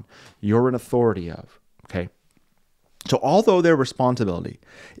influence on, you're an authority of, okay? So although their responsibility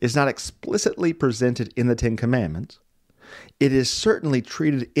is not explicitly presented in the Ten Commandments, it is certainly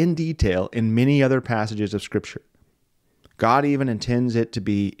treated in detail in many other passages of Scripture. God even intends it to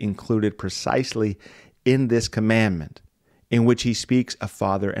be included precisely in this commandment, in which he speaks of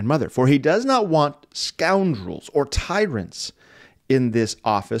father and mother. For he does not want scoundrels or tyrants in this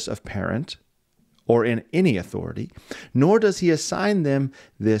office of parent or in any authority, nor does he assign them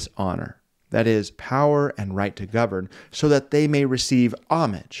this honor, that is, power and right to govern, so that they may receive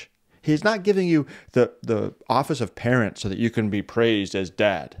homage. He's not giving you the office of parent so that you can be praised as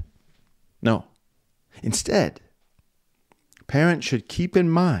dad. No. Instead, parents should keep in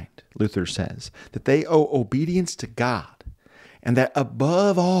mind, Luther says, that they owe obedience to God, and that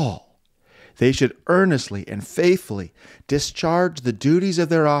above all, they should earnestly and faithfully discharge the duties of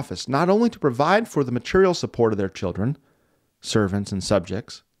their office, not only to provide for the material support of their children, servants and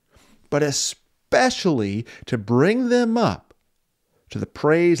subjects, but especially to bring them up to the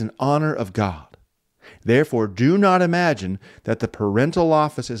praise and honor of God. Therefore, do not imagine that the parental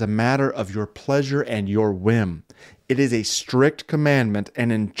office is a matter of your pleasure and your whim. It is a strict commandment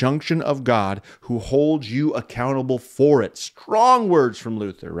and injunction of God who holds you accountable for it. Strong words from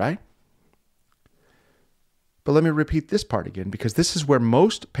Luther, right? But let me repeat this part again, because this is where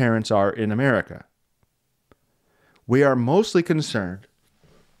most parents are in America. We are mostly concerned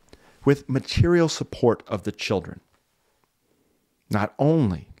with material support of the children. Not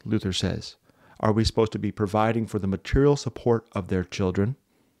only, Luther says, are we supposed to be providing for the material support of their children,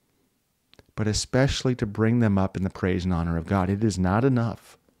 but especially to bring them up in the praise and honor of God. It is not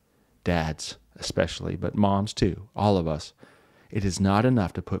enough, dads especially, but moms too, all of us. It is not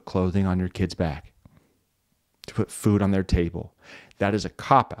enough to put clothing on your kid's back, to put food on their table. That is a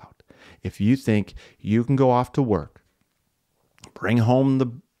cop-out. If you think you can go off to work, bring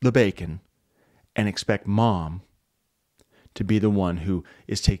home the bacon, and expect mom to be the one who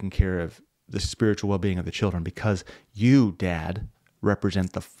is taking care of the spiritual well-being of the children, because you, Dad,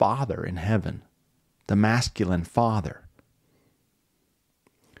 represent the Father in heaven, the masculine Father.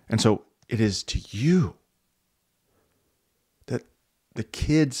 And so it is to you that the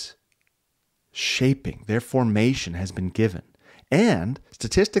kids' shaping, their formation has been given. And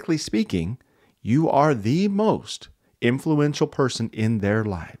statistically speaking, you are the most influential person in their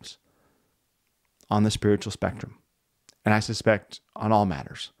lives on the spiritual spectrum. And I suspect on all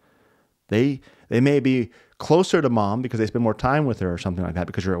matters. They may be closer to mom because they spend more time with her or something like that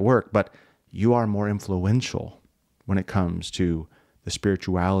because you're at work, but you are more influential when it comes to the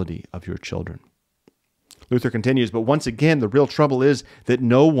spirituality of your children. Luther continues, but once again, the real trouble is that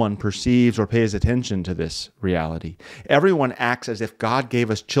no one perceives or pays attention to this reality. Everyone acts as if God gave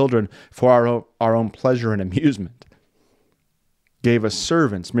us children for our own pleasure and amusement, gave us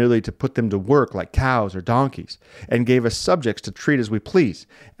servants merely to put them to work like cows or donkeys, and gave us subjects to treat as we please,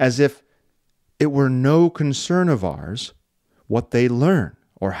 as if it were no concern of ours what they learn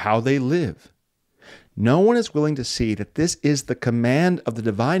or how they live. No one is willing to see that this is the command of the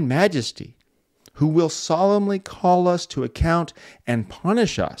divine majesty, who will solemnly call us to account and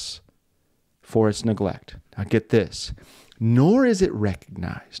punish us for its neglect. Now get this, nor is it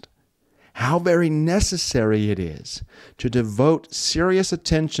recognized how very necessary it is to devote serious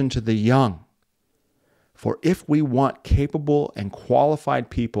attention to the young. For if we want capable and qualified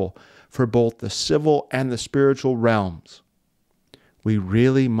people for both the civil and the spiritual realms, we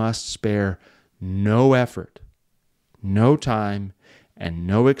really must spare no effort, no time, and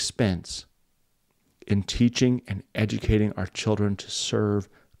no expense in teaching and educating our children to serve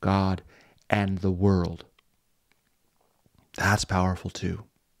God and the world. That's powerful too.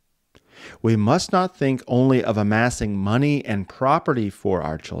 We must not think only of amassing money and property for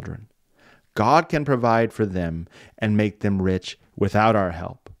our children. God can provide for them and make them rich without our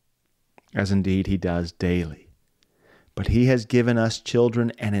help, as indeed He does daily. But He has given us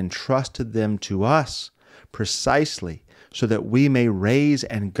children and entrusted them to us precisely so that we may raise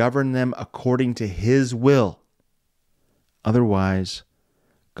and govern them according to His will. Otherwise,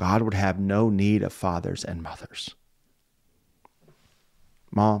 God would have no need of fathers and mothers.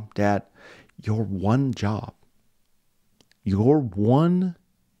 Mom, Dad, your one job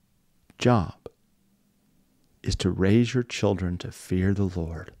is to raise your children to fear the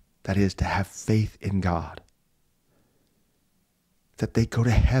Lord. That is, to have faith in God. That they go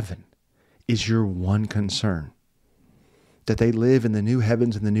to heaven is your one concern. That they live in the new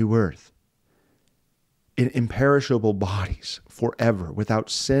heavens and the new earth, in imperishable bodies forever, without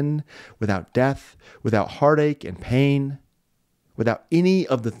sin, without death, without heartache and pain, without any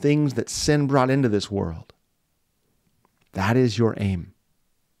of the things that sin brought into this world. That is your aim.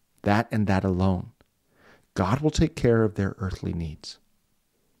 That and that alone. God will take care of their earthly needs,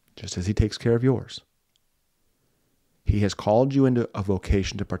 just as He takes care of yours. He has called you into a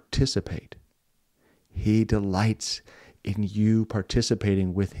vocation to participate. He delights in you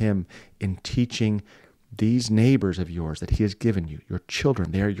participating with Him in teaching these neighbors of yours that He has given you, your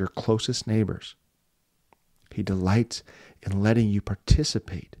children. They are your closest neighbors. He delights in letting you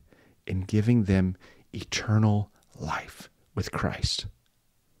participate in giving them eternal life with Christ,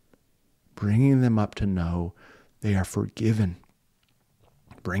 bringing them up to know they are forgiven,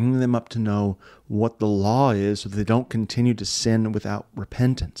 bringing them up to know what the law is so that they don't continue to sin without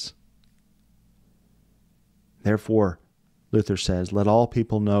repentance. Therefore, Luther says, let all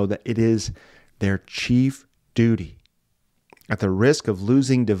people know that it is their chief duty, at the risk of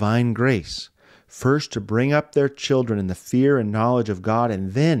losing divine grace, first to bring up their children in the fear and knowledge of God,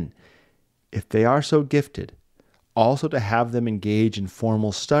 and then, if they are so gifted, also to have them engage in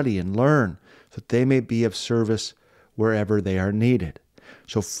formal study and learn, so that they may be of service wherever they are needed.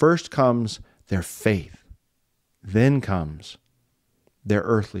 So first comes their faith, then comes their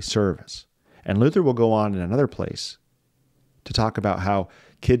earthly service. And Luther will go on in another place to talk about how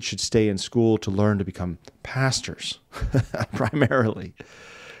kids should stay in school to learn to become pastors, primarily,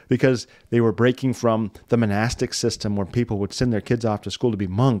 because they were breaking from the monastic system where people would send their kids off to school to be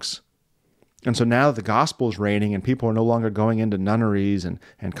monks. And so now that the gospel is reigning and people are no longer going into nunneries and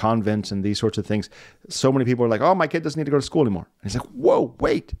convents and these sorts of things, so many people are like, oh, my kid doesn't need to go to school anymore. And he's like, whoa,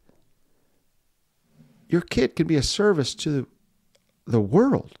 wait. Your kid can be a service to the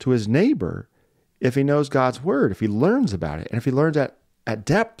world, to his neighbor, if he knows God's word, if he learns about it, and if he learns at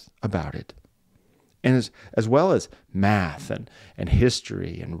depth about it. And as well as math and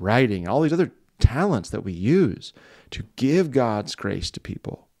history and writing, all these other talents that we use to give God's grace to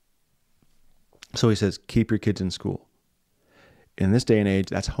people. So he says, keep your kids in school. In this day and age,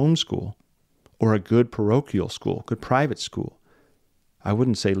 that's homeschool or a good parochial school, good private school. I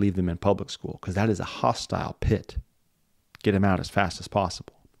wouldn't say leave them in public school because that is a hostile pit. Get them out as fast as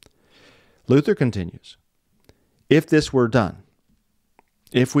possible. Luther continues, if this were done,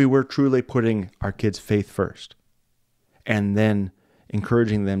 if we were truly putting our kids' faith first and then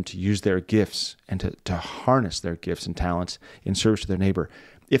encouraging them to use their gifts and to harness their gifts and talents in service to their neighbor,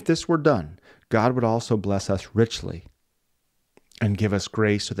 if this were done, God would also bless us richly and give us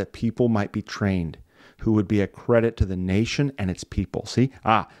grace so that people might be trained who would be a credit to the nation and its people. See?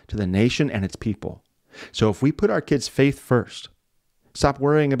 To the nation and its people. So if we put our kids' faith first, stop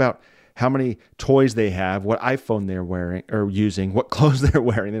worrying about how many toys they have, what iPhone they're wearing or using, what clothes they're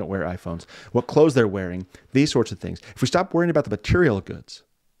wearing. They don't wear iPhones. What clothes they're wearing, these sorts of things. If we stop worrying about the material goods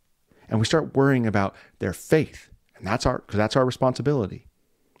and we start worrying about their faith, and because that's our responsibility,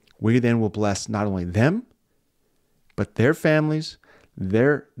 we then will bless not only them, but their families,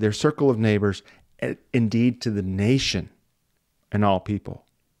 their circle of neighbors, and indeed to the nation and all people.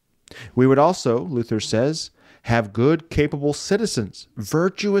 We would also, Luther says, have good, capable citizens,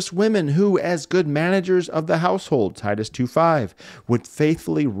 virtuous women who, as good managers of the household, Titus 2:5, would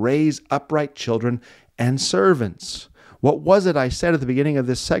faithfully raise upright children and servants. What was it I said at the beginning of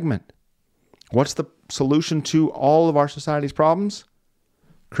this segment? What's the solution to all of our society's problems?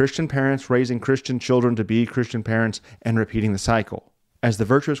 Christian parents raising Christian children to be Christian parents and repeating the cycle. As the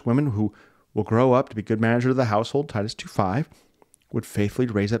virtuous women who will grow up to be good managers of the household, Titus 2:5, would faithfully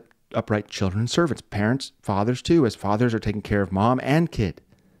raise up upright children and servants, parents, fathers too, as fathers are taking care of mom and kid.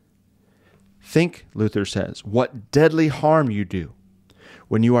 Think, Luther says, what deadly harm you do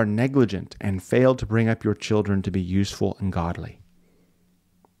when you are negligent and fail to bring up your children to be useful and godly.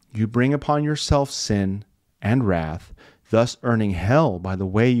 You bring upon yourself sin and wrath, thus earning hell by the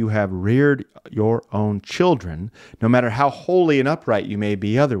way you have reared your own children, no matter how holy and upright you may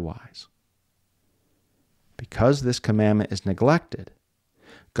be otherwise. Because this commandment is neglected,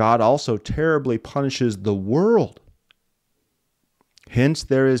 God also terribly punishes the world. Hence,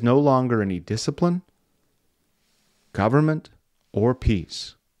 there is no longer any discipline, government, or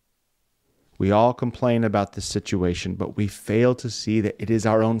peace. We all complain about this situation, but we fail to see that it is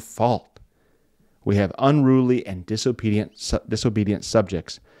our own fault. We have unruly and disobedient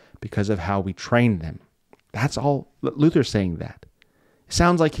subjects because of how we train them. That's all. Luther's saying that. It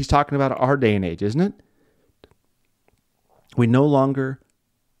sounds like he's talking about our day and age, isn't it? We no longer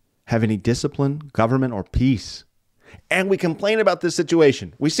have any discipline, government, or peace. And we complain about this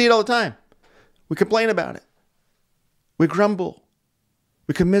situation. We see it all the time. We complain about it. We grumble.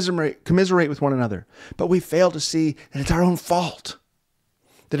 We commiserate with one another. But we fail to see that it's our own fault.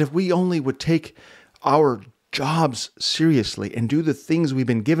 That if we only would take our jobs seriously and do the things we've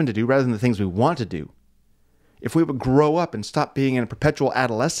been given to do rather than the things we want to do, if we would grow up and stop being in a perpetual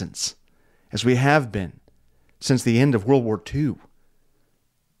adolescence, as we have been since the end of World War II,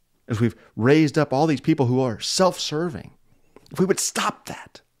 as we've raised up all these people who are self-serving, if we would stop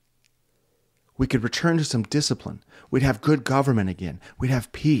that, we could return to some discipline. We'd have good government again. We'd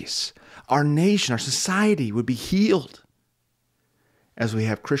have peace. Our nation, our society would be healed as we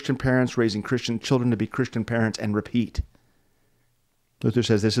have Christian parents raising Christian children to be Christian parents and repeat. Luther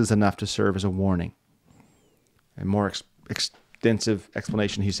says this is enough to serve as a warning. A more extensive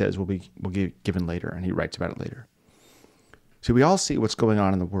explanation, he says, will be given later, and he writes about it later. See, we all see what's going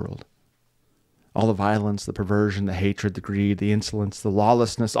on in the world. All the violence, the perversion, the hatred, the greed, the insolence, the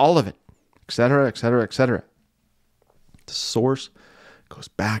lawlessness, all of it, etc., etc., etc. The source goes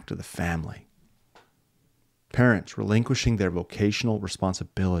back to the family. Parents relinquishing their vocational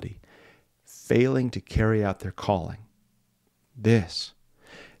responsibility, failing to carry out their calling. This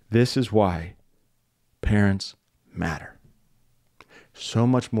is why parents matter. So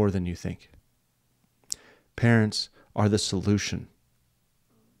much more than you think. Parents are the solution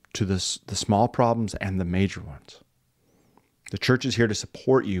to the small problems and the major ones. The church is here to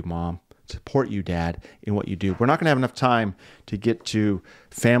support you, Mom, support you, Dad, in what you do. We're not going to have enough time to get to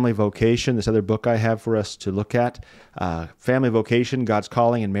Family Vocation, this other book I have for us to look at. Family Vocation, God's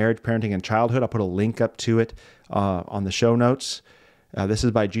Calling in Marriage, Parenting, and Childhood. I'll put a link up to it on the show notes. This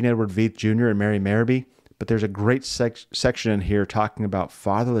is by Gene Edward Veith Jr. and Mary Marabee. But there's a great section in here talking about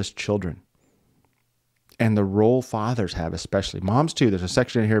fatherless children and the role fathers have, especially. Moms too. There's a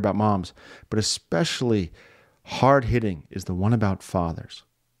section in here about moms, but especially hard-hitting is the one about fathers.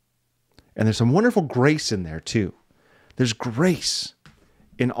 And there's some wonderful grace in there too. There's grace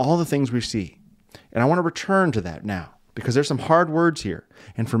in all the things we see. And I want to return to that now. because there's some hard words here.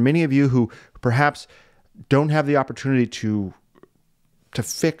 And for many of you who perhaps don't have the opportunity to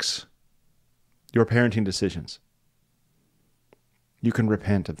fix your parenting decisions, you can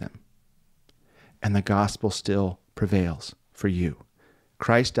repent of them. And the gospel still prevails for you.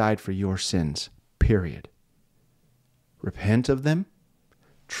 Christ died for your sins, period. Repent of them.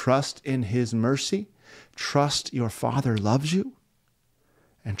 Trust in his mercy. Trust your Father loves you.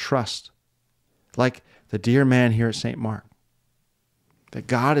 And trust, like the dear man here at St. Mark, that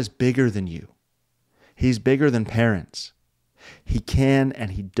God is bigger than you. He's bigger than parents. He can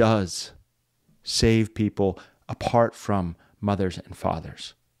and he does save people apart from mothers and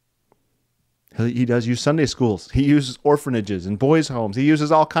fathers. He does use Sunday schools. He uses orphanages and boys' homes. He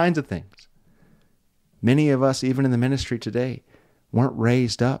uses all kinds of things. Many of us, even in the ministry today, weren't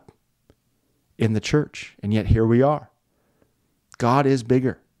raised up in the church, and yet here we are. God is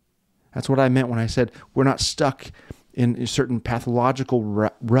bigger. That's what I meant when I said we're not stuck in certain pathological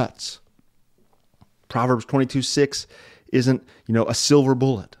ruts. Proverbs 22:6 isn't, a silver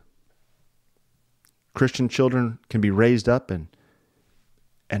bullet. Christian children can be raised up and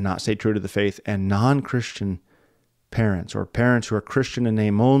not stay true to the faith, and non-Christian parents or parents who are Christian in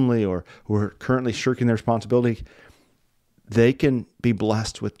name only or who are currently shirking their responsibility, they can be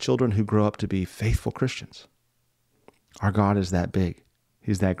blessed with children who grow up to be faithful Christians. Our God is that big.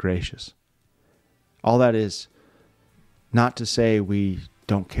 He's that gracious. All that is not to say we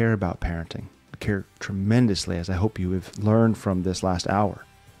don't care about parenting. We care tremendously, as I hope you have learned from this last hour,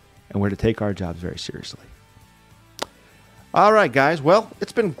 and we're to take our jobs very seriously. All right, guys. Well,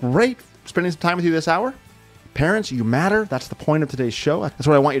 it's been great spending some time with you this hour. Parents, you matter. That's the point of today's show. That's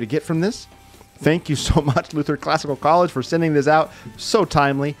what I want you to get from this. Thank you so much, Luther Classical College, for sending this out so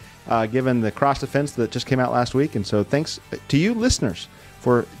timely, given the cross defense that just came out last week. And so thanks to you listeners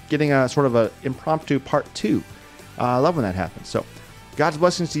for getting a sort of an impromptu part 2. I love when that happens. So God's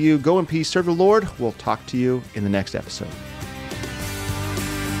blessings to you. Go in peace. Serve the Lord. We'll talk to you in the next episode.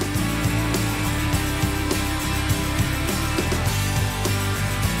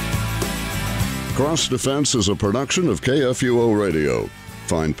 Cross Defense is a production of KFUO Radio.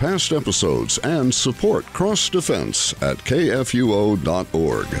 Find past episodes and support Cross Defense at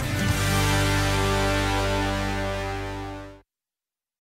kfuo.org.